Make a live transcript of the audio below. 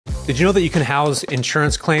Did you know that you can house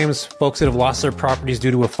insurance claims, folks that have lost their properties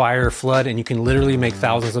due to a fire or flood, and you can literally make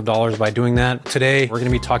thousands of dollars by doing that? Today, we're going to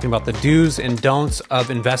be talking about the do's and don'ts of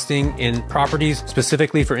investing in properties,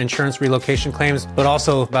 specifically for insurance relocation claims, but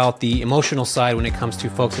also about the emotional side when it comes to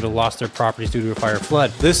folks that have lost their properties due to a fire or flood.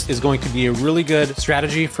 This is going to be a really good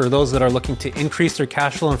strategy for those that are looking to increase their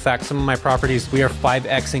cash flow. In fact, some of my properties, we are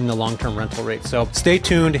 5Xing the long-term rental rate. So stay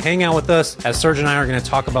tuned, hang out with us as Serge and I are going to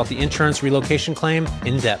talk about the insurance relocation claim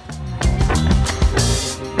in depth.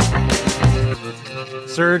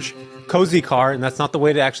 Serge Kozhukhar, and that's not the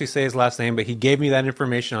way to actually say his last name, but he gave me that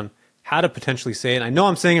information on how to potentially say it. I know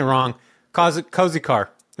I'm saying it wrong. Kozhukhar.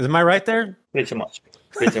 Am I right there? Pretty much.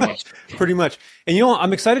 Pretty much. And you know,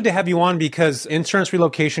 I'm excited to have you on because insurance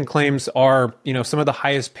relocation claims are, some of the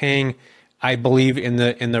highest paying, I believe, in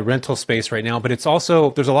the rental space right now. But it's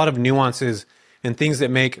also, there's a lot of nuances and things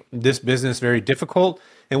that make this business very difficult.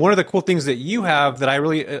 And one of the cool things that you have that I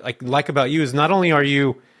really like about you is not only are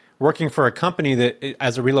you working for a company that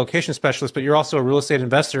as a relocation specialist, but you're also a real estate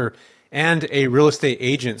investor and a real estate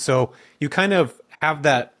agent. So you kind of have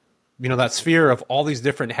that, that sphere of all these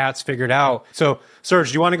different hats figured out. So Serge,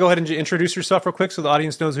 do you want to go ahead and introduce yourself real quick so the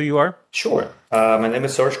audience knows who you are? Sure. My name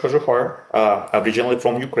is Serge Kozhukhar. Originally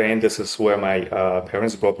from Ukraine. This is where my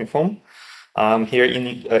parents brought me from. Here in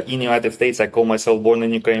the United States, I call myself born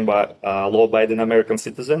in Ukraine, but law-abiding American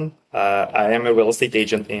citizen. I am a real estate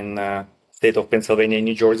agent in state of Pennsylvania and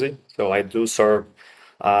New Jersey. So I do serve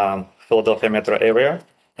Philadelphia metro area.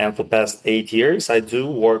 And for the past 8 years, I do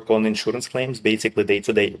work on insurance claims, basically day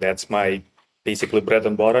to day. That's my basically bread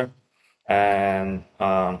and butter. And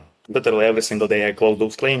literally every single day I close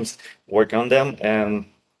those claims, work on them, and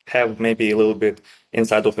have maybe a little bit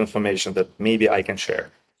inside of information that maybe I can share.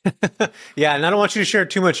 Yeah, and I don't want you to share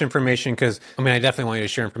too much information because, I definitely want you to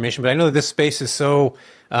share information, but I know that this space is so,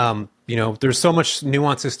 there's so much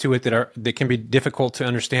nuances to it that can be difficult to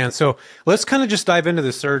understand. So let's kind of just dive into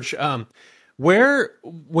this, Serge. When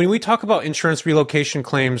we talk about insurance relocation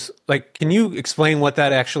claims, can you explain what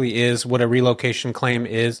that actually is, what a relocation claim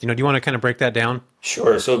is? Do you want to kind of break that down?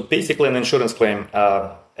 Sure. So basically an insurance claim,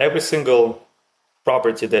 every single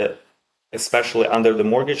property that, especially under the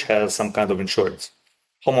mortgage, has some kind of insurance.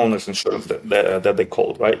 Homeowners insurance that they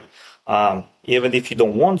call, right? Even if you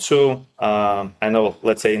don't want to, I know,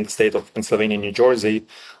 let's say in the state of Pennsylvania, New Jersey,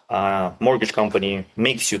 mortgage company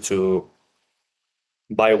makes you to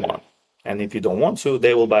buy one. And if you don't want to,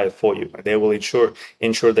 they will buy it for you. They will insure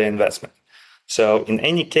the investment. So in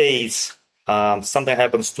any case, something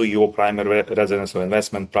happens to your primary residence or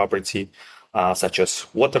investment property, such as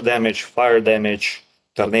water damage, fire damage,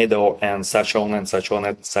 tornado, and such on and such on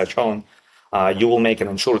and such on, you will make an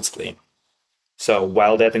insurance claim. So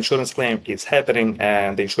while that insurance claim is happening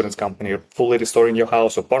and the insurance company are fully restoring your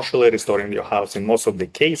house or partially restoring your house, in most of the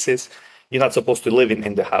cases, you're not supposed to live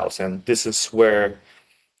in the house. And this is where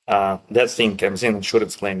that thing comes in,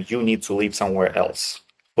 insurance claim. You need to live somewhere else.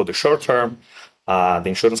 For the short term, the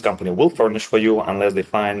insurance company will furnish for you unless they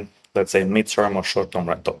find, let's say, mid-term or short-term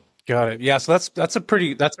rental. Got it. Yeah, so that's a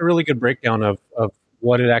really good breakdown of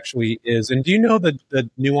what it actually is. And do you know the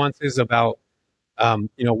nuances about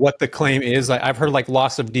what the claim is? I've heard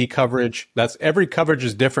loss of D coverage. Every coverage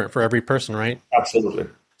is different for every person, right? Absolutely.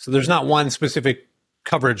 So there's not one specific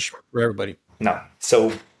coverage for everybody. No.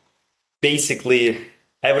 So basically,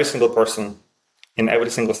 every single person in every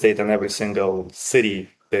single state and every single city,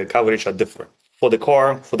 the coverage are different. For the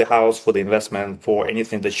car, for the house, for the investment, for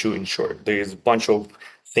anything that you insure, there is a bunch of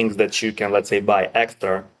things that you can, let's say, buy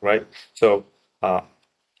extra, right? So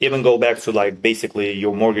even go back to basically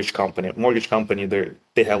your mortgage company. Mortgage company,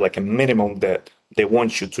 they have a minimum that they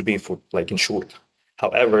want you to be insured.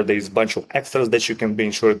 However, there is a bunch of extras that you can be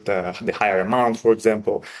insured. The higher amount, for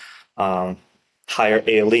example, higher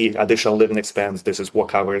ALE, additional living expense. This is what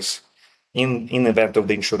covers in event of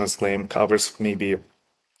the insurance claim, covers maybe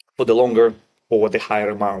for the longer or the higher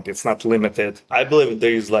amount. It's not limited. I believe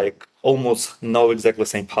there is almost no exactly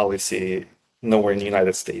same policy nowhere in the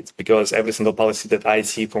United States, because every single policy that I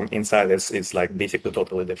see from inside is basically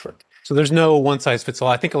totally different. So there's no one size fits all.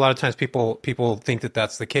 I think a lot of times people think that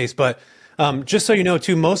that's the case, but just so you know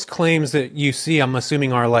too, most claims that you see, I'm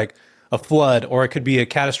assuming, are a flood, or it could be a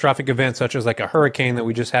catastrophic event such as a hurricane that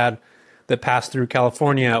we just had that passed through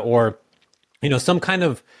California, or some kind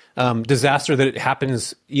of disaster that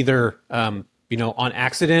happens either on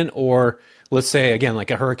accident, or let's say again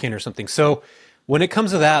a hurricane or something. So when it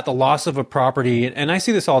comes to that, the loss of a property, and I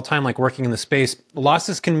see this all the time, working in the space,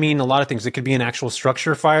 losses can mean a lot of things. It could be an actual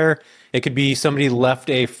structure fire. It could be somebody left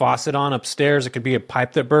a faucet on upstairs. It could be a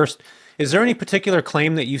pipe that burst. Is there any particular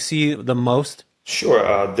claim that you see the most?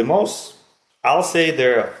 Sure. The most, I'll say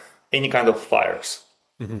there are any kind of fires.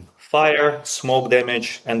 Hmm. Fire, smoke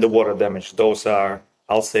damage, and the water damage. Those are,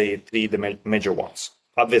 I'll say, three the major ones.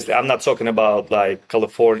 Obviously, I'm not talking about like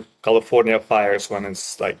California fires when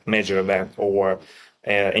it's like major event, or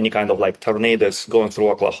any kind of like tornadoes going through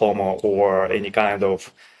Oklahoma, or any kind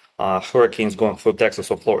of hurricanes going through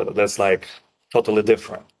Texas or Florida. That's like totally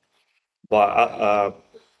different. But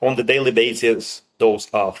on the daily basis, those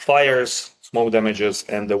are fires, smoke damages,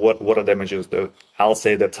 and the water damages. I'll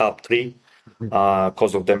say the top three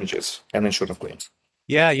cause of damages and insurance claims.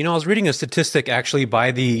 Yeah, I was reading a statistic actually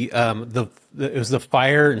by the it was the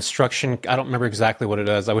fire instruction. I don't remember exactly what it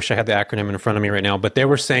is. I wish I had the acronym in front of me right now, but they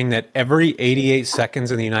were saying that every 88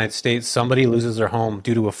 seconds in the United States, somebody loses their home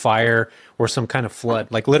due to a fire or some kind of flood.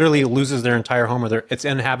 Like literally loses their entire home, or it's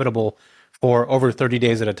uninhabitable for over 30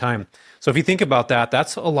 days at a time. So if you think about that,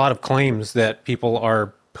 that's a lot of claims that people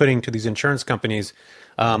are putting to these insurance companies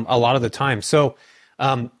a lot of the time. So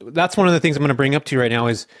that's one of the things I'm going to bring up to you right now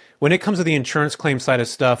is when it comes to the insurance claim side of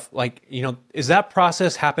stuff, like, is that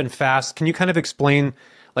process happen fast? Can you kind of explain,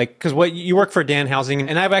 like, because what you work for Dan Housing,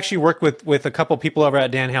 and I've actually worked with a couple people over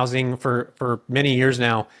at Dan Housing for many years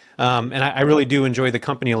now, and I really do enjoy the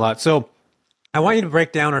company a lot. So I want you to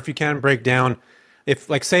break down, or if you can break down, if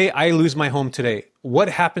like say I lose my home today, what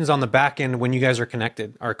happens on the back end when you guys are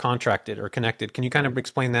connected, or contracted, or connected? Can you kind of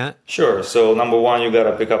explain that? Sure. So number one, you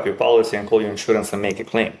gotta pick up your policy and call your insurance and make a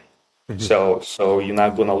claim. So you're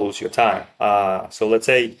not gonna lose your time. So let's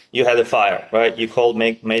say you had a fire, right? You called,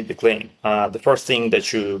 made the claim. The first thing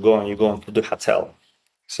that you're going to the hotel.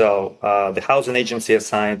 So the housing agency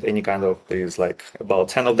assigned any kind of, there's like about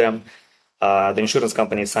 10 of them. The insurance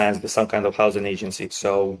company signs with some kind of housing agency.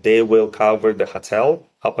 So they will cover the hotel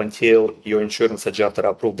up until your insurance adjuster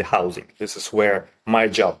approve the housing. This is where my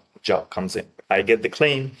job comes in. I get the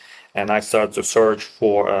claim and I start to search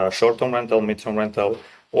for a short-term rental, mid-term rental,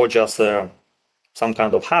 or just some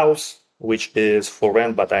kind of house, which is for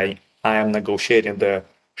rent, but I am negotiating the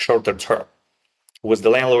shorter term with the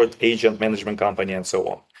landlord, agent, management company, and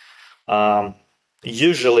so on.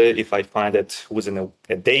 Usually, if I find it within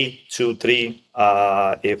a day, 2, 3,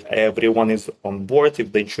 if everyone is on board,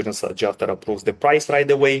 if the insurance adjuster approves the price right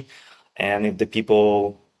away, and if the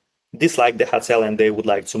people dislike the hotel and they would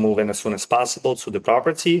like to move in as soon as possible to the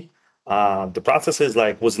property, the process is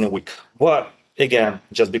like within a week. But again,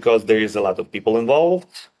 just because there is a lot of people involved,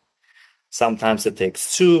 sometimes it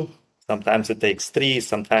takes 2, sometimes it takes 3,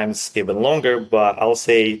 sometimes even longer. But I'll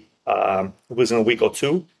say within a week or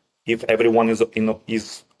 2, if everyone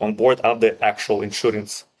is on board of the actual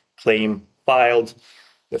insurance claim filed,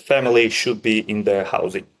 the family should be in the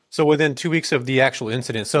housing. So within 2 weeks of the actual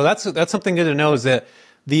incident. So that's something good to know, is that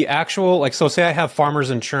the actual, like, so say I have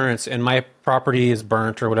farmer's insurance and my property is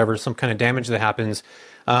burnt or whatever, some kind of damage that happens.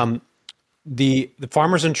 The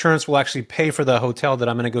farmer's insurance will actually pay for the hotel that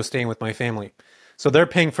I'm going to go stay in with my family. So they're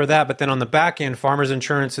paying for that. But then on the back end, farmer's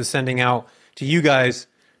insurance is sending out to you guys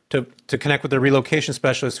to connect with the relocation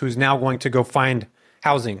specialist who's now going to go find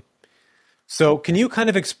housing. So can you kind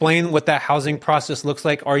of explain what that housing process looks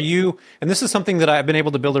like? Are you, and this is something that I've been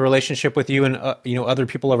able to build a relationship with you and other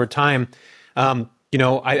people over time.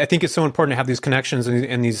 I think it's so important to have these connections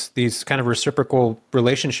and these kind of reciprocal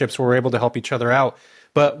relationships where we're able to help each other out.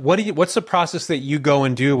 But what's the process that you go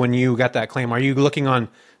and do when you got that claim? Are you looking on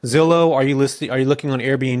Zillow? Are you looking on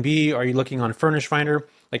Airbnb? Are you looking on Furnish Finder?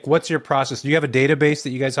 Like, what's your process? Do you have a database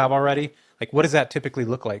that you guys have already? Like, what does that typically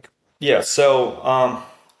look like? Yeah, so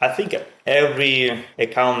I think every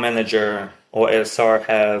account manager or SR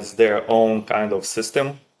has their own kind of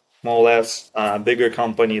system, more or less. Bigger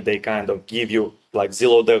company, they kind of give you like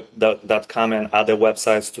Zillow.com and other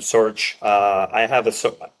websites to search. I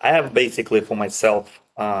have basically for myself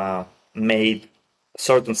made a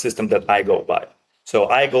certain system that I go by. So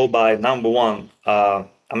I go by number one.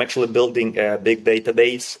 I'm actually building a big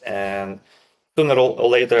database, and sooner or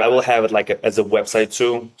later I will have it like as a website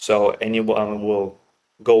too. So anyone will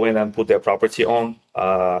go in and put their property on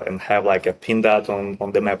and have like a pin dot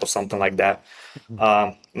on the map or something like that.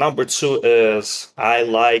 Number two is I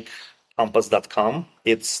like compass.com.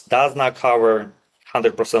 It does not cover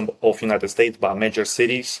 100% of United States, but major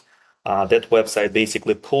cities. That website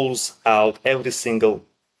basically pulls out every single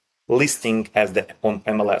listing as on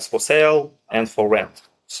MLS for sale and for rent.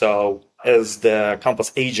 So as the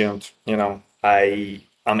Compass agent,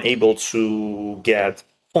 I'm able to get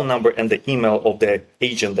phone number and the email of the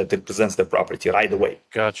agent that represents the property right away.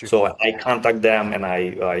 Got you. So I contact them and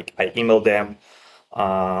I email them.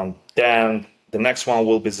 Then the next one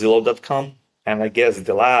will be Zillow.com. And I guess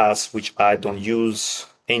the last, which I don't use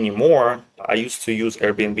anymore, I used to use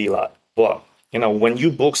Airbnb a lot. But, when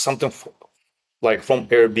you book something like from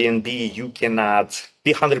Airbnb, you cannot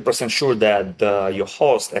be 100% sure that your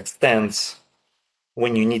host extends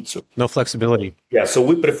when you need to. No flexibility. Yeah, so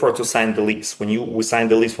we prefer to sign the lease. When we sign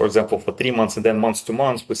the lease, for example, for 3 months and then months to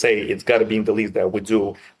months, we say it's got to be in the lease that we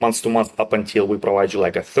do months to months up until we provide you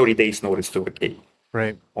like a 30 days notice to vacate.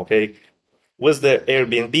 Right. Okay. With the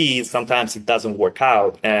Airbnb, sometimes it doesn't work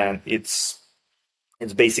out and it's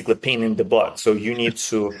basically a pain in the butt. So you need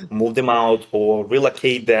to move them out or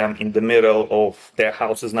relocate them in the middle of their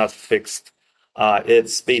house is not fixed.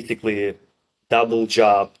 It's basically double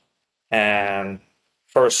job. And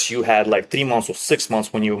first you had like 3 months or 6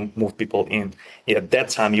 months when you move people in. At that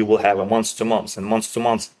time you will have a months to months, and months to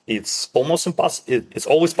months it's almost impossible. It's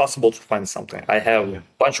always possible to find something. I have a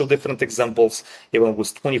bunch of different examples. Even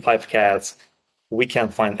with 25 cats, we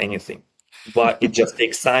can't find anything, but it just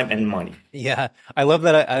takes time and money. Yeah, I love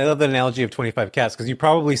that. I love that analogy of 25 cats because you've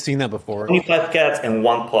probably seen that before. 25 cats and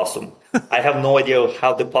one possum. I have no idea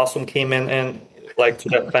how the possum came in and like to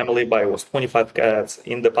that family, but it was 25 cats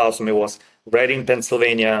in the possum. It was Reading,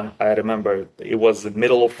 Pennsylvania. I remember it was the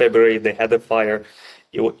middle of February. They had a fire.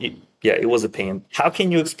 Yeah, it was a pain. How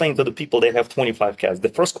can you explain to the people they have 25 cats? The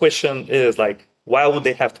first question is like, why would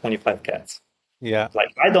they have 25 cats? Yeah.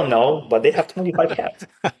 Like, I don't know, but they have 25 cats.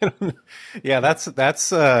 Yeah,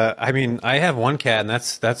 that's I mean, I have one cat and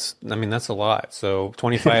that's I mean, that's a lot. So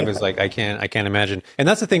 25 is like I can't imagine. And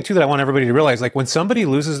that's the thing too that I want everybody to realize, like when somebody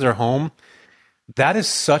loses their home, that is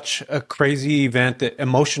such a crazy event that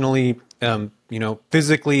emotionally,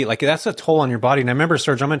 physically, like that's a toll on your body. And I remember,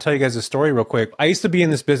 Serge, I'm going to tell you guys a story real quick. I used to be in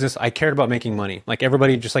this business. I cared about making money. Like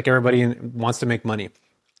everybody, just like everybody wants to make money.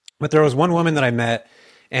 But there was one woman that I met,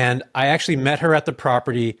 and I actually met her at the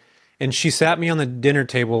property, and she sat me on the dinner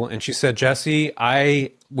table and she said, Jesse,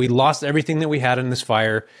 we lost everything that we had in this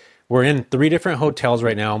fire. We're in 3 different hotels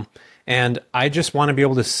right now. And I just want to be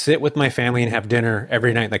able to sit with my family and have dinner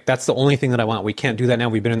every night. Like that's the only thing that I want. We can't do that now.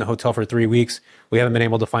 We've been in the hotel for 3 weeks. We haven't been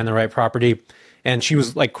able to find the right property. And she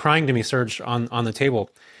was like crying to me, Serge, on the table.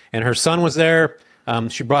 And her son was there.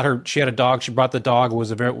 She had a dog. She brought the dog. It was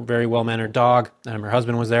a very, very well-mannered dog. Her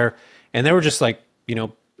husband was there. And they were just like,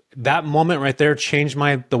 that moment right there changed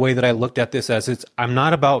the way that I looked at this as I'm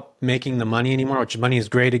not about making the money anymore, which money is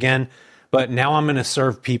great again, but now I'm going to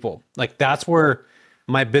serve people. Like that's where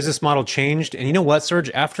my business model changed. And you know what,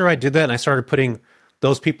 Serge, after I did that and I started putting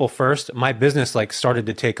those people first, my business like started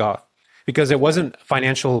to take off because it wasn't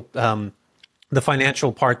the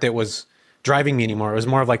financial part that was driving me anymore. It was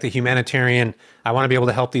more of like the humanitarian. I want to be able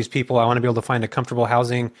to help these people. I want to be able to find a comfortable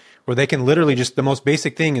housing where they can literally just, the most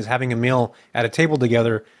basic thing is having a meal at a table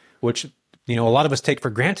together, which, a lot of us take for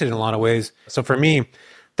granted in a lot of ways. So for me,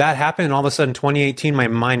 that happened. And all of a sudden, 2018, my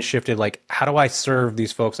mind shifted. Like, how do I serve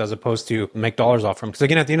these folks as opposed to make dollars off them? Because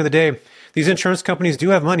again, at the end of the day, these insurance companies do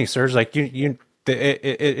have money, Serge. Like it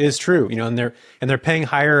is true, and they're paying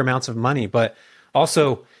higher amounts of money. But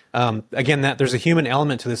also, again, that there's a human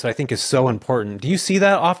element to this that I think is so important. Do you see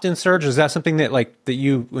that often, Serge? Is that something that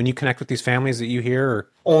when you connect with these families that you hear? Or?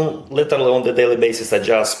 Literally on the daily basis, I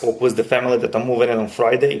just spoke with the family that I'm moving in on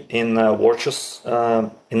Friday in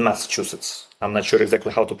Worcester, in Massachusetts. I'm not sure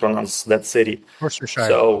exactly how to pronounce that city. Worcestershire.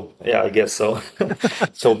 So, yeah, I guess so.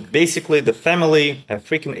 So basically the family, a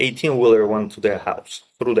freaking 18-wheeler went through their house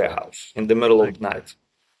in the middle of the night,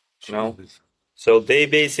 So they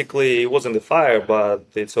basically, it wasn't the fire, but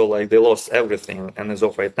it's all like they lost everything and as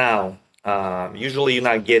of right now, usually you're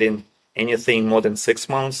not getting anything more than 6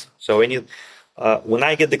 months. So when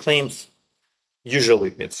I get the claims,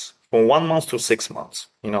 usually it's from 1 month to 6 months,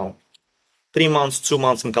 3 months, 2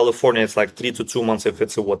 months in California, it's like 3 to 2 months if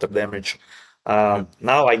it's a water damage.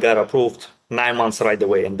 Now I got approved 9 months right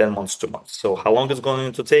away and then months, 2 months. So how long it's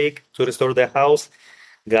going to take to restore their house?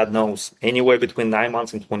 God knows, anywhere between 9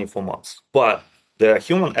 months and 24 months. But the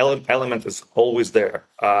human element is always there.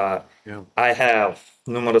 I have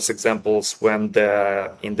numerous examples when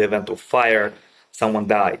in the event of fire, someone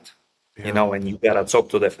died, and you gotta talk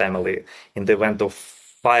to the family. In the event of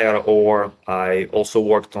fire, or I also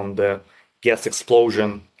worked on the gas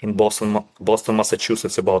explosion in Boston,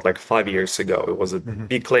 Massachusetts about like 5 years ago. It was a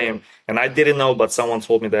big claim and I didn't know, but someone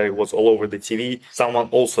told me that it was all over the TV. Someone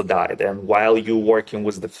also died. And while you working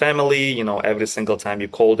with the family, every single time you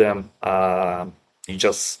call them, you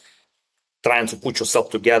just trying to put yourself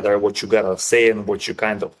together, what you gotta say and what you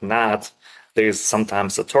kind of not. There's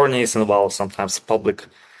sometimes attorneys involved, sometimes public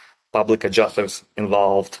adjusters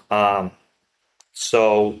involved.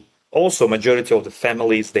 So also majority of the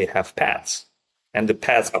families, they have pets and the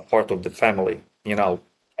pets are part of the family.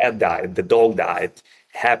 Cat died, the dog died.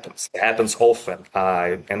 It happens often.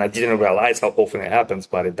 And I didn't realize how often it happens,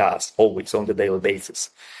 but it does always on the daily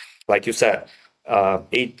basis. Like you said,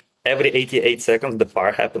 Every 88 seconds, the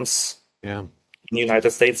fire happens Yeah. in the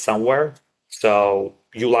United States somewhere. So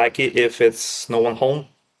you like it if it's no one home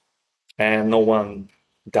and no one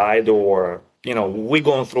died, or we're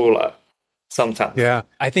going through a lot sometimes. Yeah.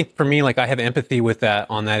 I think for me, like I have empathy with that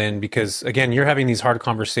on that end because again, you're having these hard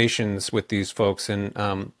conversations with these folks. And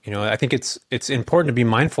I think it's important to be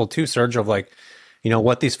mindful too, Serge, of like,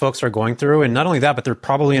 what these folks are going through. And not only that, but they're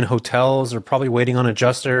probably in hotels or probably waiting on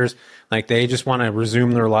adjusters. Like they just want to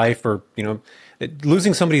resume their life or,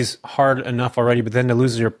 losing somebody's hard enough already, but then to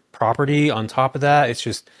lose your property on top of that, it's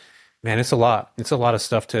just, man, it's a lot. It's a lot of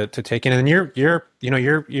stuff to take in. And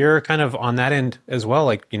you're kind of on that end as well,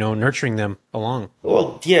 like, nurturing them along.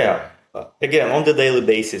 Well, yeah. Again, on the daily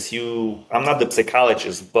basis, I'm not the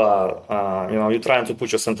psychologist, but you're trying to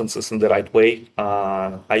put your sentences in the right way.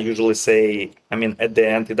 I usually say, I mean, at the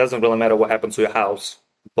end, it doesn't really matter what happens to your house,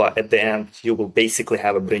 but at the end, you will basically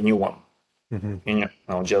have a brand new one.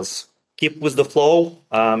 Mm-hmm. Just keep with the flow.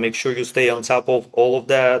 Make sure you stay on top of all of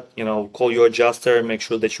that. Call your adjuster. Make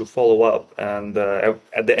sure that you follow up, and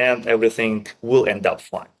at the end, everything will end up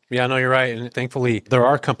fine. Yeah, no, you're right. And thankfully, there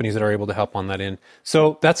are companies that are able to help on that end.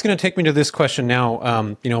 So that's going to take me to this question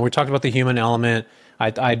now. We talked about the human element.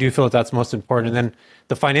 I do feel that that's most important. And then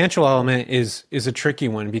the financial element is a tricky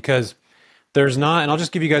one because there's not, and I'll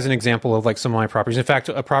just give you guys an example of like some of my properties. In fact,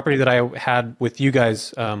 a property that I had with you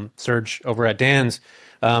guys, Serge, over at Dan's,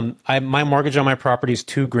 my mortgage on my property is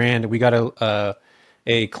 $2,000. We got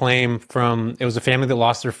a claim from, it was a family that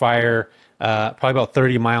lost their fire probably about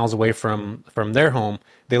 30 miles away from their home.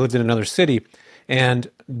 They lived in another city and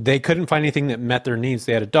they couldn't find anything that met their needs.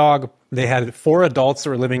 They had a dog. They had 4 adults that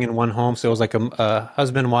were living in one home. So it was like a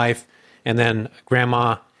husband, wife, and then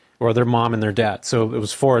grandma or their mom and their dad. So it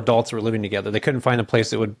was 4 adults that were living together. They couldn't find a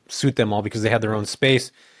place that would suit them all because they had their own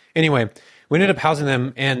space. Anyway, we ended up housing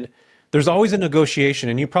them, and there's always a negotiation,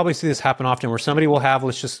 and you probably see this happen often where somebody will have,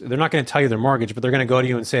 they're not going to tell you their mortgage, but they're going to go to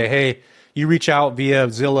you and say, hey, you reach out via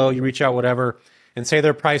Zillow, you reach out whatever, and say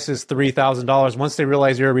their price is $3,000. Once they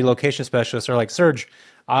realize you're a relocation specialist, they're like, Serge,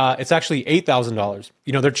 it's actually $8,000.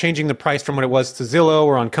 They're changing the price from what it was to Zillow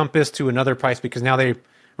or on Compass to another price because now they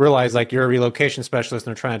realize like you're a relocation specialist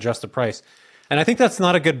and they're trying to adjust the price. And I think that's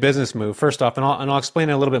not a good business move, first off, and I'll explain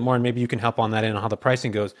it a little bit more, and maybe you can help on that end on how the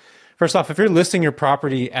pricing goes. First off, if you're listing your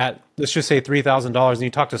property at, let's just say $3,000 and you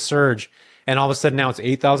talk to Serge and all of a sudden now it's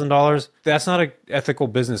 $8,000, that's not an ethical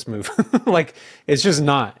business move. Like, it's just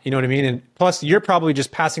not, you know what I mean? And plus, you're probably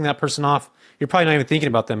just passing that person off. You're probably not even thinking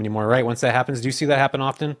about them anymore, right? Once that happens, do you see that happen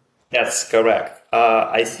often? That's correct.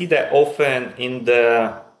 I see that often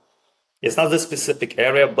it's not the specific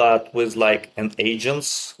area, but with like an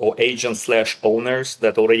agents or agent/owners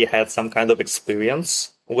that already had some kind of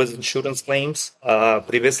experience with insurance claims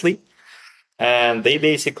previously. And they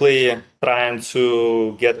basically trying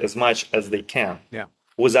to get as much as they can, Yeah,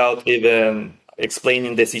 without even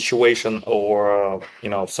explaining the situation or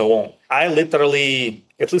so on. I literally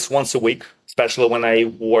at least once a week, especially when I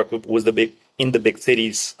work with the big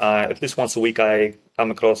cities, at least once a week I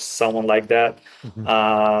come across someone like that.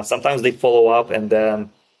 Mm-hmm. Sometimes they follow up, and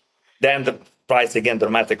then the price again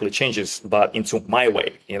dramatically changes, but into my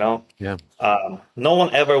way. Yeah. No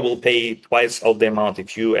one ever will pay twice of the amount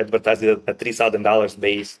if you advertise it at $3,000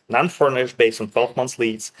 base, non-furnished, based on 12 months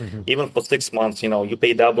lease. Mm-hmm. Even for 6 months, you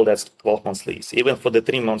pay double. That's 12 months lease. Even for the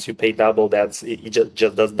 3 months, you pay double. It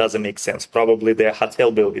just doesn't make sense. Probably the hotel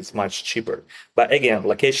bill is much cheaper. But again,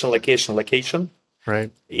 location.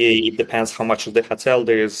 Right. It depends how much of the hotel.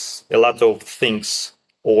 There's a lot of things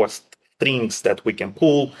or strings that we can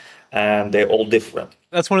pull, and they're all different.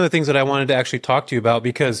 That's one of the things that I wanted to actually talk to you about,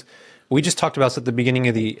 because we just talked about this at the beginning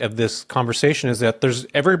of this conversation, is that there's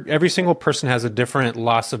every single person has a different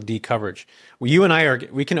loss of D coverage. You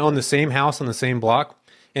and we can own the same house on the same block,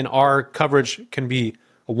 and our coverage can be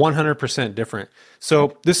 100% different.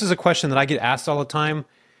 So this is a question that I get asked all the time.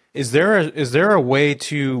 Is there a way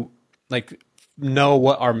to like know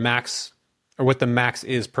what our max or what the max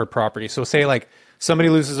is per property? So say like somebody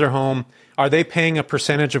loses their home, are they paying a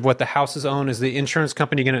percentage of what the house is owned? Is the insurance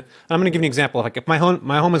company going to, I'm going to give you an example. Like if my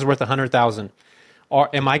home is worth 100,000,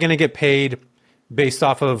 or am I going to get paid based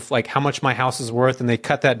off of like how much my house is worth, and they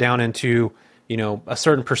cut that down into, a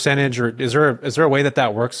certain percentage? Or is there a way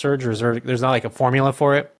that works, Serge? Or there's not like a formula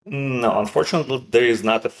for it? No, unfortunately, there is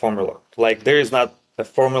not a formula. Like there is not a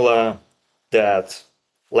formula that,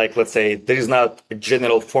 like, let's say there is not a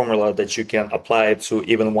general formula that you can apply to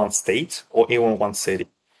even one state or even one city.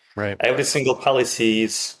 Right. Every single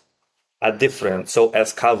policies are different, so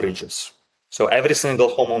as coverages. So every single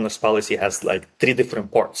homeowner's policy has like 3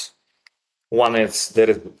 different parts. One is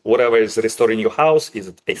whatever is restored in your house, is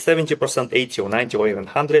it a 70%, 80 or 90 or even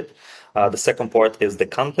 100? The second part is the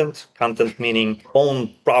content. Content meaning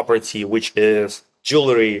own property, which is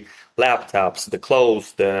jewelry, laptops, the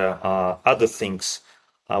clothes, the other things,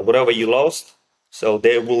 whatever you lost. So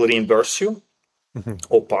they will reimburse you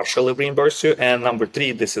or partially reimburse you. And number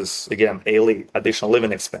three, this is again additional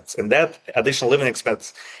living expense, and that additional living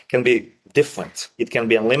expense can be different. It can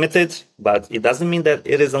be unlimited, but it doesn't mean that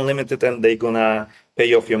it is unlimited and they're gonna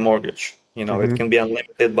pay off your mortgage. It can be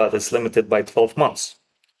unlimited, but it's limited by 12 months,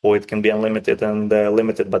 or it can be unlimited and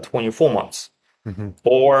limited by 24 months,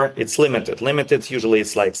 or it's limited. Limited usually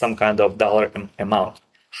it's like some kind of dollar amount,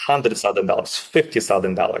 $100,000,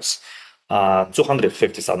 $50,000,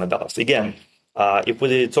 $250,000. Again. If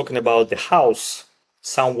we're talking about the house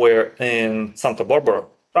somewhere in Santa Barbara,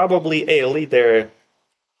 probably ALE, they're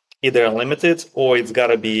either unlimited or it's got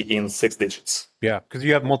to be in 6 digits. Yeah, because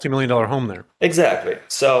you have a multi-million-dollar home there. Exactly.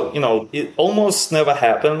 So, it almost never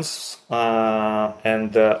happens.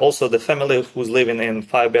 And also the family who's living in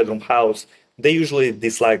 5-bedroom house, they usually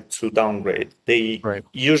dislike to downgrade.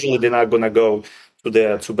 Usually they're not going to go to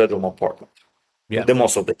the 2-bedroom apartment. Yeah. In the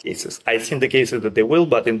most of the cases. I've seen the cases that they will,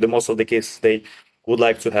 but in the most of the cases, they would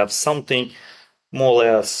like to have something more or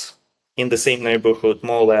less in the same neighborhood,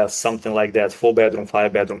 more or less something like that, 4-bedroom,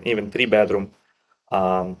 5-bedroom, even 3-bedroom.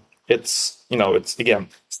 It's again,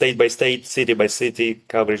 state by state, city by city,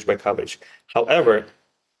 coverage by coverage. However,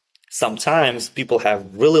 sometimes people have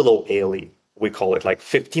really low ALE. We call it like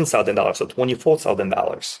 $15,000 or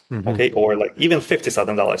 $24,000, okay, or like even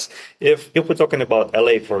 $50,000. If we're talking about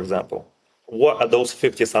LA, for example, what are those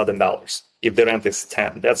 $50,000? If the rent is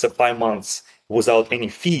 10, that's a 5 months without any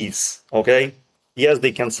fees. Okay. Yes,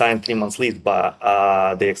 they can sign 3 months lease, but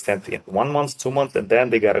they extend it 1 month, 2 months, and then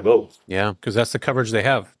they gotta go. Yeah, because that's the coverage they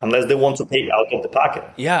have. Unless they want to pay out of the pocket.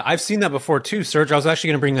 Yeah, I've seen that before too, Serge. I was actually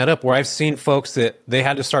going to bring that up, where I've seen folks that they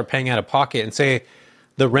had to start paying out of pocket, and say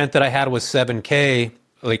the rent that I had was $7,000,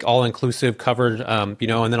 like all inclusive, covered, and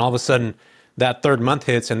then all of a sudden that third month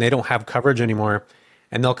hits and they don't have coverage anymore.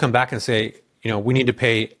 And they'll come back and say, we need to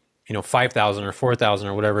pay, $5,000 or $4,000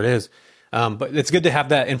 or whatever it is. But it's good to have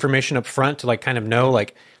that information up front to kind of know,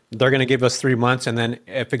 they're going to give us 3 months. And then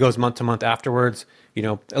if it goes month to month afterwards,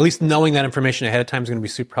 at least knowing that information ahead of time is going to be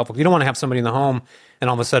super helpful. You don't want to have somebody in the home and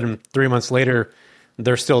all of a sudden 3 months later,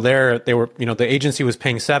 they're still there. They were, the agency was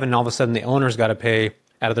paying $7,000 and all of a sudden the owner's got to pay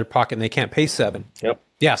out of their pocket and they can't pay $7,000. Yep.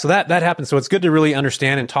 Yeah, so that happens. So it's good to really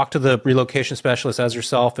understand and talk to the relocation specialist as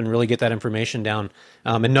yourself and really get that information down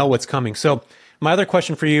and know what's coming. So my other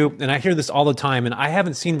question for you, and I hear this all the time, and I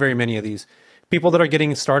haven't seen very many of these, people that are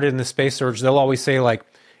getting started in the space, Serge, they'll always say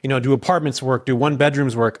do apartments work, do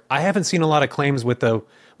 1-bedrooms work? I haven't seen a lot of claims with a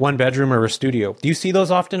 1-bedroom or a studio. Do you see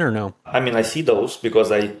those often or no? I mean, I see those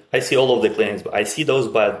because I see all of the claims. I see those,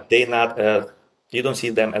 but they're not you don't see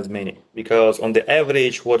them as many, because on the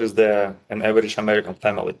average, what is an average American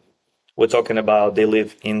family? We're talking about they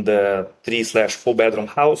live in the 3/4-bedroom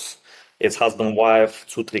house. It's husband, wife,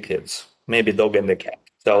 2-3 kids, maybe dog and the cat.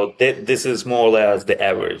 So this is more or less the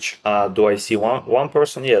average. Do I see one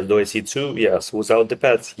person? Yes. Do I see 2? Yes. Without the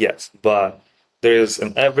pets? Yes. But there is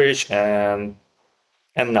an average and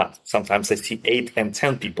not. Sometimes I see 8 and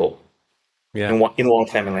 10 people. Yeah. In one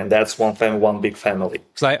family, and that's one family, one big family.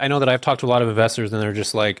 So I know that I've talked to a lot of investors, and they're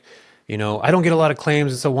just like, I don't get a lot of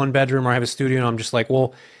claims. It's a 1-bedroom, or I have a studio, and I'm just like,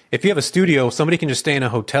 well, if you have a studio, somebody can just stay in a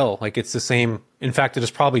hotel. It's the same. In fact, it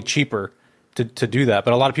is probably cheaper to do that.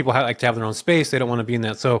 But a lot of people like to have their own space. They don't want to be in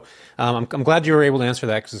that. So I'm glad you were able to answer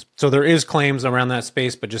that. So there is claims around that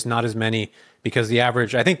space, but just not as many, because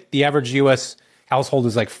I think the average U.S. household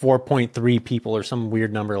is like 4.3 people or some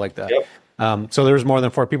weird number like that. Yep. So there's more than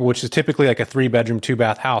 4 people, which is typically like a 3-bedroom,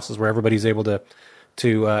 2-bath house, is where everybody's able to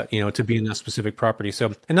be in that specific property.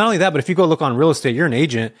 So, and not only that, but if you go look on real estate, you're an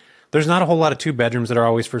agent. There's not a whole lot of 2-bedrooms that are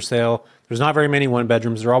always for sale. There's not very many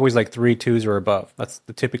 1-bedrooms. They're always like 3 2s or above. That's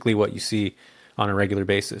typically what you see on a regular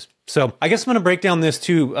basis. So I guess I'm going to break down this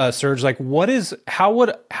too, Serge. How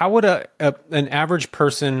would an average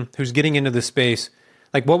person who's getting into this space,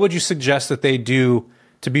 what would you suggest that they do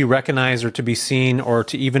to be recognized or to be seen or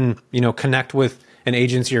to even, connect with an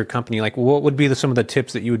agency or company? What would be some of the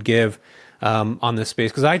tips that you would give on this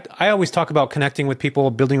space? Because I always talk about connecting with people,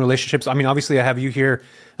 building relationships. I mean, obviously I have you here,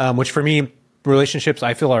 which for me, relationships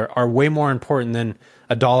I feel are way more important than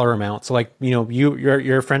a dollar amount. So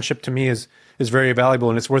your friendship to me is very valuable,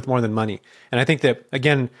 and it's worth more than money. And I think that,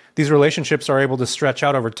 again, these relationships are able to stretch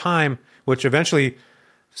out over time, which eventually,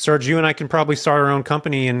 Serge, you and I can probably start our own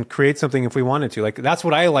company and create something if we wanted to. That's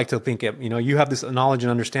what I like to think of. You have this knowledge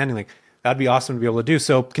and understanding. That'd be awesome to be able to do.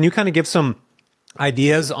 So can you kind of give some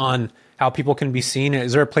ideas on how people can be seen?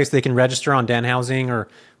 Is there a place they can register on Dan Housing, or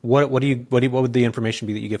what would the information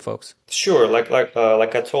be that you give folks? Sure, like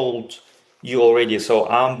I told you already. So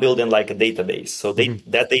I'm building like a database. So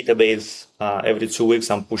that database every 2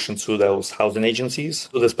 weeks I'm pushing to those housing agencies,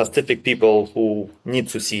 to the specific people who need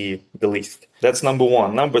to see the list. That's number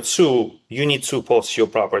one. Number two, you need to post your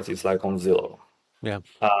properties like on Zillow. Yeah.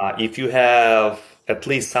 If you have at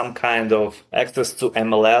least some kind of access to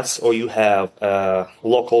MLS, or you have a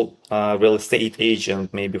local real estate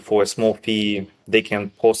agent, maybe for a small fee, they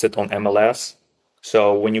can post it on MLS.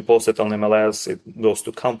 So when you post it on MLS, it goes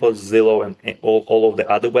to Compass, Zillow, and all of the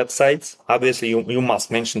other websites. Obviously, you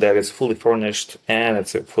must mention that it's fully furnished and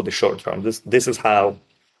it's for the short term. This is how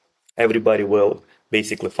everybody will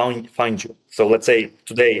basically find you. So let's say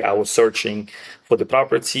today I was searching for the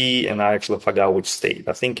property and I actually forgot which state.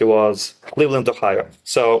 I think it was Cleveland, Ohio.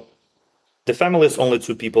 So the family is only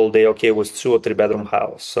two people. They okay with 2 or 3 bedroom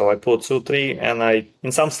house. So I put 2, 3, and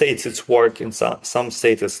in some states it's work, in some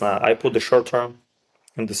states it's not. I put the short term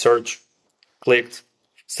in the search, clicked.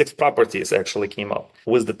 6 properties actually came up.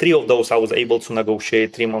 With the 3 of those, I was able to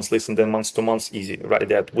negotiate 3 months lease and then months to months easy, right?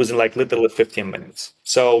 That within like literally 15 minutes.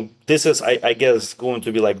 So this is, I guess, going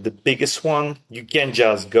to be like the biggest one. You can't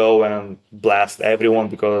just go and blast everyone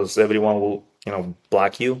because everyone will,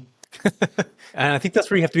 block you. And I think that's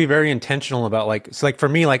where you have to be very intentional about, like, it's like for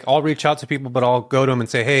me, like I'll reach out to people, but I'll go to them and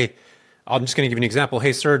say, hey, I'm just going to give you an example.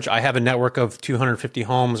 Hey, Serge, I have a network of 250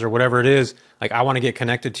 homes or whatever it is. Like, I want to get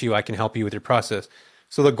connected to you. I can help you with your process.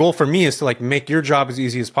 So the goal for me is to like make your job as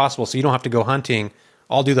easy as possible, so you don't have to go hunting.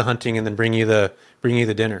 I'll do the hunting and then bring you the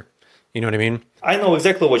dinner. You know what I mean? I know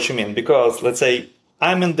exactly what you mean, because let's say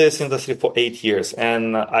I'm in this industry for 8 years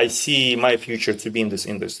and I see my future to be in this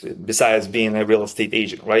industry besides being a real estate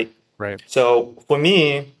agent, right? Right. So for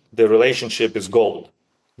me, the relationship is gold.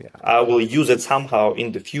 Yeah. I will use it somehow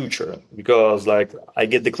in the future, because like I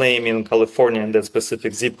get the claim in California in that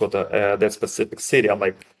specific zip code, that specific city.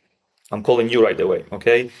 I'm calling you right away,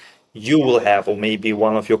 okay? You will have, or maybe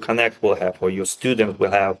one of your connect will have, or your student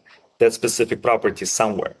will have that specific property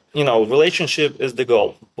somewhere. Relationship is the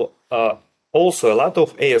goal. But also, a lot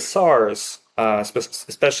of ASRs,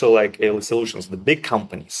 especially like ALE Solutions, the big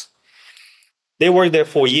companies, they work there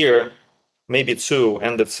for a year, maybe 2,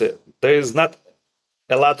 and that's it. There is not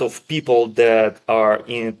a lot of people that are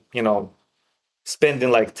in,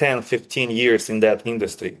 spending like 10, 15 years in that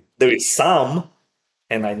industry. There is some,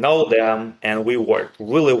 and I know them, and we work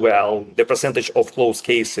really well. The percentage of closed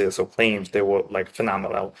cases or claims, they were like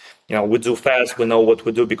phenomenal. We do fast, we know what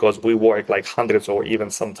we do because we work like hundreds or even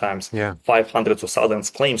sometimes 500 or thousands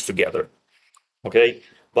claims together. Okay.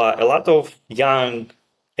 But a lot of young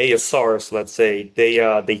ASRs, let's say,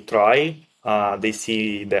 they try, they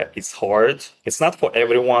see that it's hard. It's not for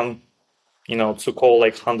everyone, to call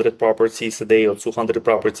like 100 properties a day or 200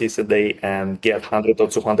 properties a day and get 100 or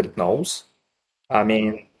 200 no's. I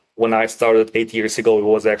mean, when I started 8 years ago, it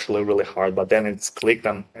was actually really hard, but then it's clicked.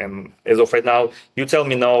 And as of right now, you tell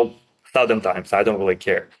me no 1,000 times. I don't really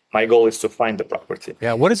care. My goal is to find the property.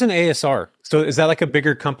 Yeah. What is an ASR? So is that like a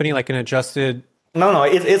bigger company, like an adjusted? No,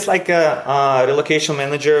 it's like a relocation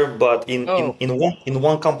manager, but in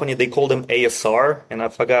one company they call them ASR, and I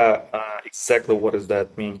forgot exactly what does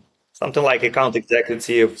that mean. Something like account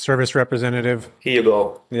executive, service representative. Here you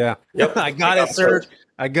go. Yeah. Yep. I got it, Serge.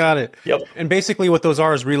 I got it. Yep. And basically what those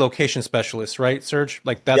are is relocation specialists, right, Serge?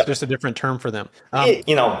 Like that's just a different term for them.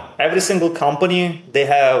 Every single company, they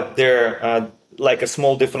have their like a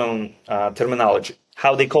small different terminology.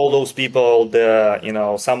 How they call those people,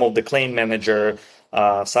 some of the claim manager,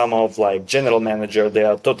 some of like general manager, they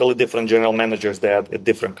are totally different general managers. They are a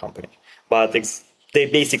different company, but they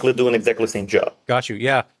basically doing exactly the same job. Got you.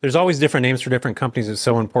 Yeah. There's always different names for different companies. It's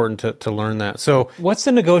so important to learn that. So what's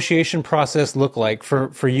the negotiation process look like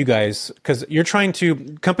for you guys? Because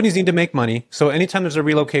companies need to make money. So anytime there's a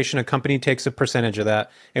relocation, a company takes a percentage of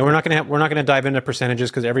that. And we're not going to dive into percentages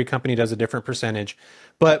because every company does a different percentage.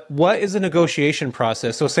 But what is the negotiation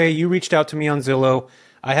process? So say you reached out to me on Zillow.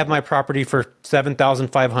 I have my property for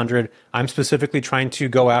 $7,500. I'm specifically trying to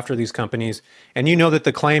go after these companies. And you know that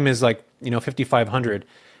the claim is like, $5,500.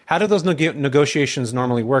 How do those negotiations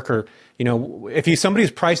normally work? Or, if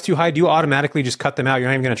somebody's priced too high, do you automatically just cut them out? You're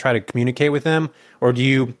not even going to try to communicate with them? Or do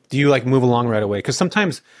you like move along right away? Because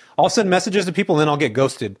sometimes I'll send messages to people and then I'll get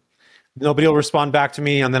ghosted. Nobody will respond back to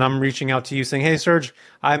me. And then I'm reaching out to you saying, hey, Serge,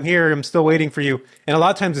 I'm here. I'm still waiting for you. And a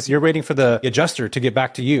lot of times you're waiting for the adjuster to get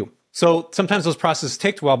back to you. So sometimes those processes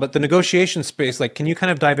take a while, but the negotiation space, like, can you kind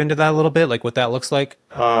of dive into that a little bit, like what that looks like?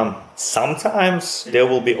 Sometimes they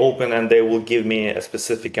will be open and they will give me a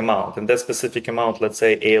specific amount. And that specific amount, let's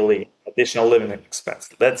say ALE, additional living expense.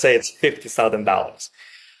 Let's say it's $50,000.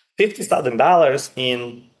 $50,000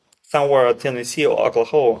 in somewhere Tennessee or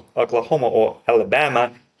Oklahoma or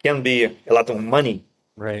Alabama can be a lot of money.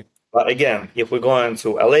 Right. But again, if we're going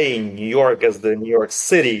to LA, New York as the New York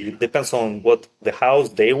City, it depends on what the house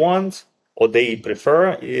they want or they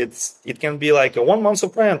prefer. It can be like a 1 month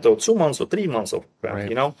of rent or 2 months or 3 months of rent, Right.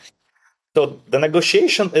 you know? So the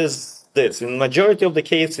negotiation is this. In majority of the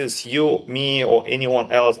cases, you, me, or anyone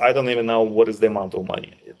else, I don't even know what is the amount of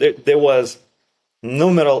money. There was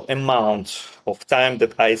numeral amount of time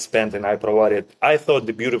that I spent and I provided. I thought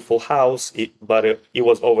the beautiful house, but it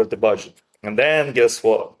was over the budget. And then guess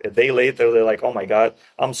what? A day later, they're like, "Oh my God,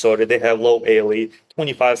 I'm sorry, they have low ALE,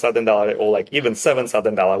 $25,000 or like even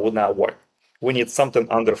 $7,000 would not work. We need something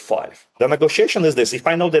under five." The negotiation is this: if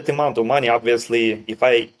I know that amount of money, obviously, if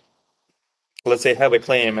I let's say have a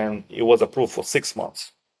claim and it was approved for 6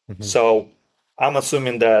 months, so I'm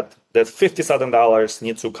assuming that $50,000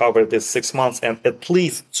 needs to cover this 6 months and at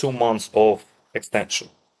least 2 months of extension.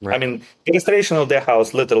 Right. I mean, the restoration of their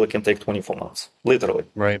house literally can take 24 months, literally.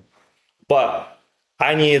 Right. But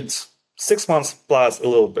I need 6 months plus a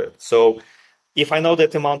little bit. So if I know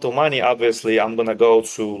that amount of money, obviously I'm gonna go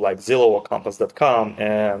to like Zillow or Compass.com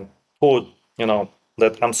and put,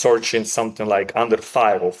 that I'm searching something like under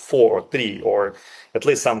 5 or 4 or 3 or at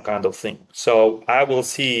least some kind of thing. So I will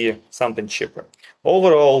see something cheaper.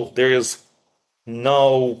 Overall, there is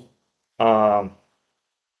no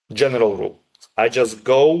general rule. I just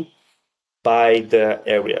go by the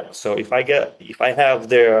area. So if I have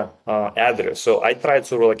their address, so I try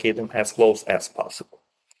to relocate them as close as possible.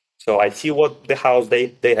 So I see what the house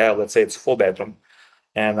they have. Let's say it's 4 bedroom,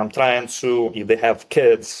 and I'm trying to, if they have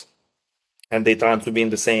kids, and they trying to be in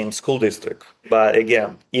the same school district. But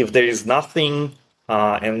again, if there is nothing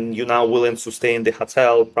and you're not willing to stay in the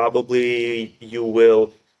hotel, probably you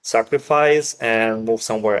will sacrifice and move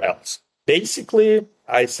somewhere else. Basically,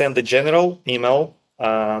 I send the general email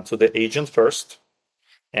to the agent first,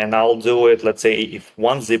 and I'll do it, let's say, if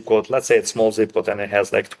one zip code, let's say it's small zip code and it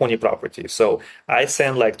has like 20 properties. So I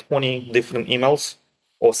send like 20 different emails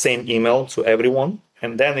or same email to everyone.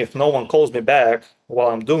 And then if no one calls me back while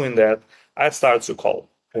I'm doing that, I start to call.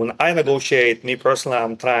 When I negotiate, me personally,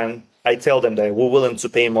 I tell them that we're willing to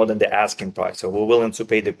pay more than the asking price, so we're willing to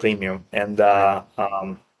pay the premium. And I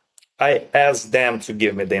ask them to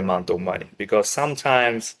give me the amount of money because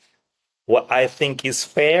sometimes what I think is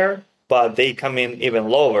fair, but they come in even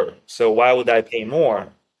lower. So why would I pay more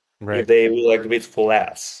if they will agree for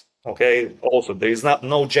less? Okay. Also, there is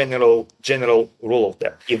no general rule of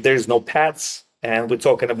that. If there is no pets, and we're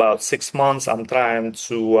talking about 6 months, I'm trying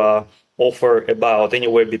to offer about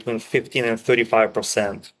anywhere between 15 and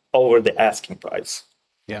 35% over the asking price.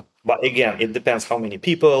 Yeah. But again, it depends how many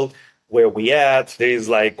people, where we at. There is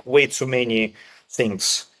like way too many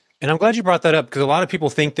things. And I'm glad you brought that up because a lot of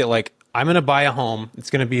people think that like, I'm going to buy a home.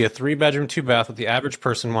 It's going to be a 3-bedroom, 2-bath, what the average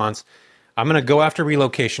person wants. I'm going to go after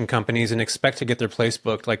relocation companies and expect to get their place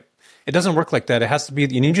booked. Like, it doesn't work like that. It has to be,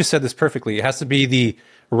 and you just said this perfectly, it has to be the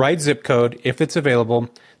right zip code if it's available.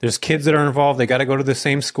 There's kids that are involved. They got to go to the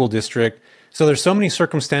same school district. So there's so many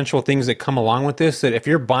circumstantial things that come along with this that if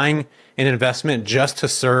you're buying an investment just to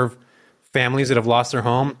serve families that have lost their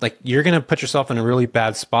home, like you're going to put yourself in a really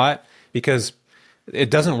bad spot because it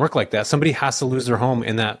doesn't work like that. Somebody has to lose their home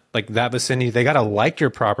in that vicinity. They got to like your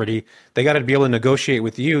property. They got to be able to negotiate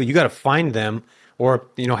with you. You got to find them or,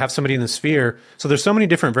 have somebody in the sphere. So there's so many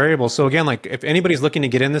different variables. So again, like if anybody's looking to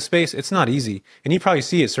get in this space, it's not easy. And you probably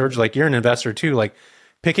see it, Serge, like you're an investor too. Like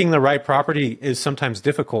picking the right property is sometimes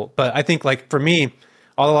difficult. But I think like for me,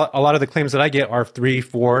 a lot of the claims that I get are 3,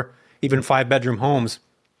 4, even 5-bedroom homes.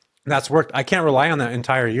 That's worked. I can't rely on that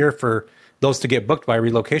entire year for those to get booked by a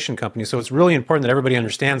relocation company. So it's really important that everybody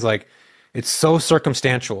understands like it's so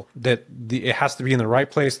circumstantial that it has to be in the right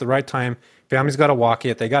place, the right time. Families got to walk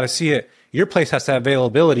it. They got to see it. Your place has to have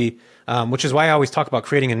availability, which is why I always talk about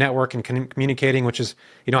creating a network and communicating, which is,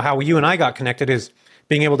 how you and I got connected is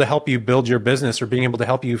being able to help you build your business or being able to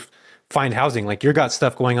help you find housing. Like you got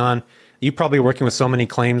stuff going on. You probably working with so many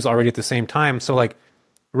claims already at the same time. So like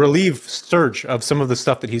relieve Serge of some of the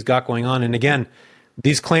stuff that he's got going on. And again,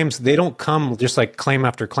 these claims, they don't come just like claim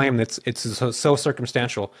after claim. It's so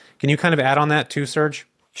circumstantial. Can you kind of add on that too, Serge?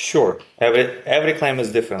 Sure. Every claim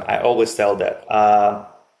is different. I always tell that.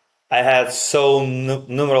 I had so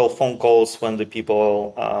numerous phone calls when the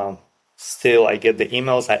people still, I get the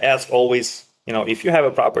emails. I ask always, if you have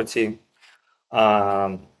a property,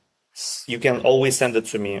 You can always send it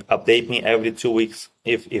to me, update me every 2 weeks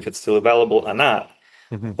if it's still available or not.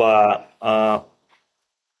 Hmm. But I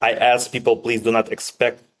ask people, please do not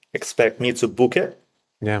expect me to book it.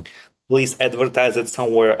 Yeah. Please advertise it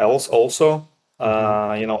somewhere else also. Hmm.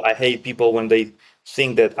 I hate people when they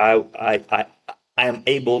think that I am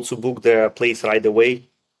able to book their place right away.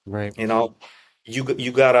 Right. You know,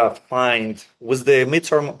 you gotta find with the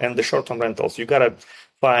midterm and the short term rentals, you gotta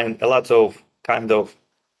find a lot of kind of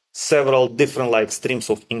several different like streams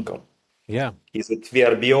of income. Yeah. Is it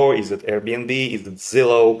VRBO? Is it Airbnb? Is it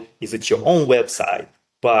Zillow? Is it your own website?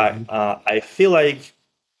 But Hmm. I feel like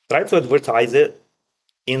try to advertise it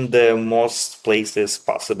in the most places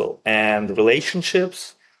possible. And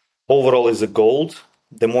relationships overall is a gold.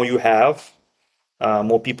 The more you have,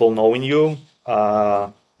 more people knowing you,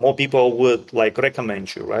 more people would like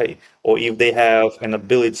recommend you, right? Or if they have an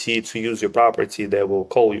ability to use your property, they will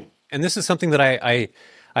call you. And this is something that I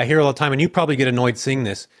hear all the time, and you probably get annoyed seeing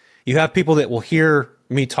this. You have people that will hear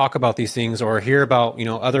me talk about these things, or hear about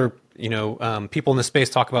other people in the space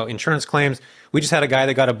talk about insurance claims. We just had a guy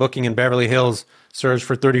that got a booking in Beverly Hills, Serge,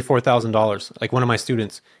 for $34,000. Like one of my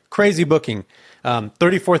students, crazy booking,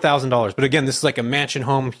 $34,000. But again, this is like a mansion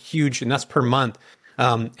home, huge, and that's per month.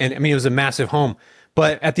 And I mean, it was a massive home.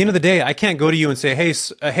 But at the end of the day, I can't go to you and say,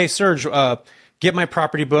 hey, Serge, get my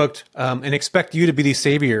property booked, and expect you to be the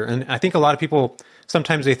savior. And I think a lot of people,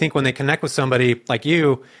 sometimes they think when they connect with somebody like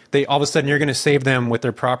you, they all of a sudden you're going to save them with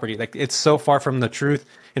their property. Like, it's so far from the truth.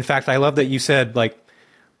 In fact, I love that you said, like,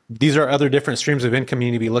 these are other different streams of income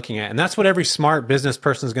you need to be looking at. And that's what every smart business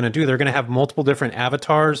person is going to do. They're going to have multiple different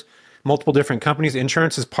avatars, multiple different companies.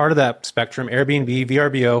 Insurance is part of that spectrum: Airbnb,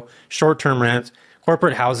 VRBO, short-term rent,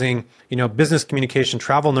 corporate housing, business communication,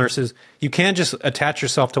 travel nurses. You can't just attach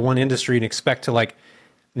yourself to one industry and expect to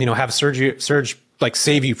have Serge like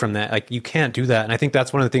save you from that. Like, you can't do that. And I think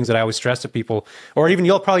that's one of the things that I always stress to people. Or even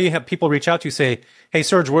you'll probably have people reach out to you, say, hey,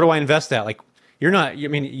 Serge, where do I invest at? Like,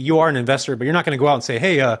 you are an investor, but you're not going to go out and say,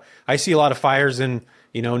 hey, I see a lot of fires in,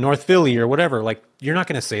 North Philly or whatever. Like, you're not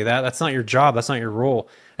going to say that. That's not your job. That's not your role.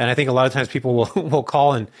 And I think a lot of times people will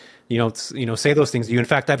call and, say those things to you. In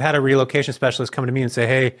fact, I've had a relocation specialist come to me and say,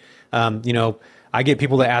 hey, I get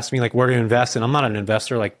people that ask me like where to invest, and I'm not an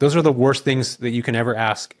investor. Like, those are the worst things that you can ever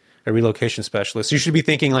ask a relocation specialist. You should be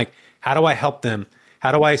thinking like, how do I help them?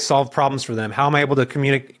 How do I solve problems for them? How am I able to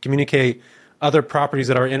communicate other properties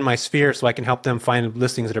that are in my sphere so I can help them find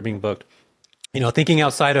listings that are being booked? Thinking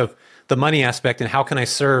outside of the money aspect, and how can I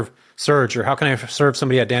serve Serge, or how can I serve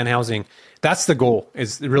somebody at Dan Housing? That's the goal,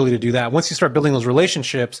 is really to do that. Once you start building those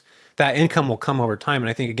relationships, that income will come over time. And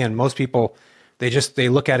I think, again, most people, they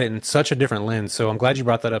look at it in such a different lens. So I'm glad you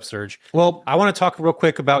brought that up, Serge. Well, I want to talk real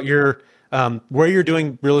quick about your where you're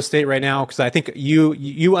doing real estate right now, because I think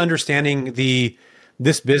you understanding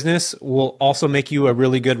this business will also make you a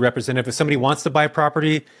really good representative. If somebody wants to buy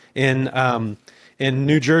property in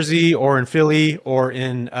New Jersey or in Philly or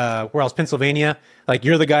in where else, Pennsylvania, like,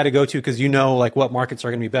 you're the guy to go to, because like what markets are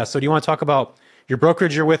going to be best. So do you want to talk about your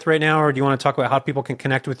brokerage you're with right now, or do you want to talk about how people can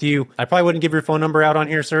connect with you? I probably wouldn't give your phone number out on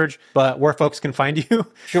here, Serge, but where folks can find you.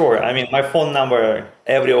 Sure. I mean, my phone number,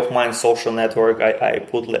 every of mine social network, I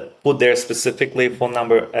put there specifically phone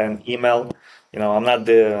number and email. I'm not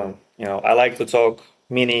I like to talk,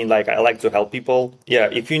 meaning like I like to help people. Yeah,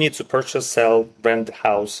 if you need to purchase, sell, rent a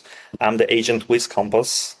house, I'm the agent with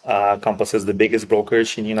Compass. Compass is the biggest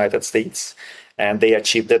brokerage in the United States, and they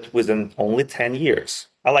achieved it within only 10 years.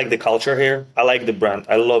 I like the culture here. I like the brand.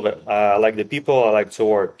 I love it. I like the people. I like to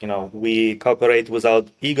work. We cooperate without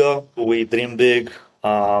ego. We dream big.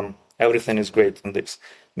 Everything is great in this.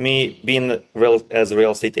 Me being as a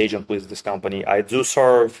real estate agent with this company, I do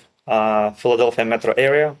serve Philadelphia metro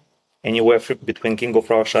area, anywhere between King of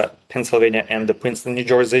Prussia, Pennsylvania, and the Princeton, New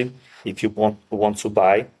Jersey. If you want to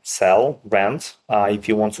buy, sell, rent, if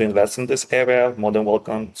you want to invest in this area, more than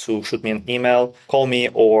welcome to shoot me an email, call me,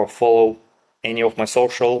 or follow any of my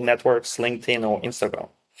social networks, LinkedIn or Instagram.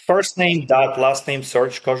 First name dot last name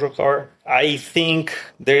Serge Kozhukhar. I think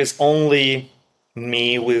there's only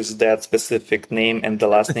me with that specific name and the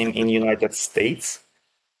last name in United States.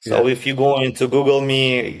 So if you go into Google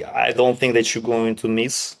me, I don't think that you're going to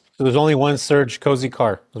miss. So there's only one Serge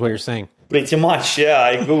Kozhukhar, is what you're saying. Pretty much, yeah.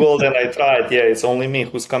 I Googled and I tried. Yeah, it's only me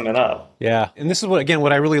who's coming up. Yeah. And this is what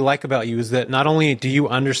I really like about you, is that not only do you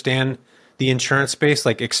understand the insurance space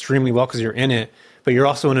like extremely well because you're in it, but you're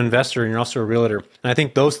also an investor and you're also a realtor. And I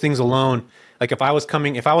think those things alone, like if I was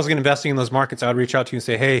investing in those markets, I would reach out to you and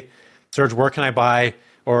say, hey, Serge, where can I buy?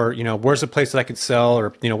 Or, where's a place that I could sell?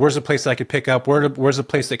 Or, where's a place that I could pick up? Where's a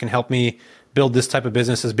place that can help me build this type of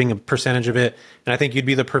business as being a percentage of it. And I think you'd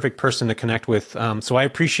be the perfect person to connect with. So I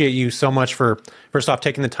appreciate you so much for, first off,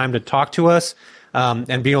 taking the time to talk to us and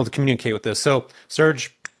being able to communicate with us. So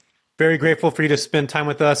Serge, very grateful for you to spend time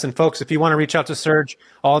with us. And folks, if you want to reach out to Serge,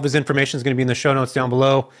 all of his information is going to be in the show notes down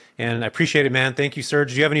below. And I appreciate it, man. Thank you, Serge.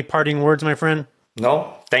 Do you have any parting words, my friend?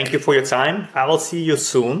 No, thank you for your time. I will see you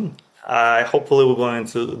soon. Hopefully we're going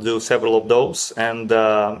to do several of those and,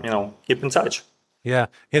 keep in touch. Yeah.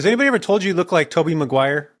 Has anybody ever told you you look like Tobey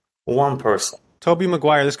Maguire? One person. Tobey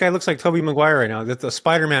Maguire. This guy looks like Tobey Maguire right now. That's the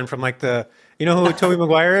Spider-Man from like you know who Tobey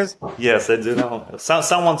Maguire is? Yes, I do know.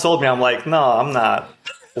 Someone told me, I'm like, no, I'm not.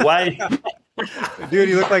 Why? Dude,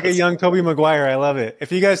 you look like a young Tobey Maguire. I love it.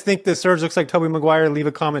 If you guys think that Serge looks like Tobey Maguire, leave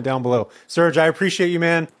a comment down below. Serge, I appreciate you,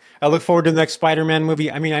 man. I look forward to the next Spider-Man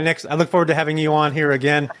movie. I look forward to having you on here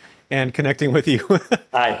again and connecting with you. All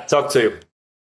right, talk to you.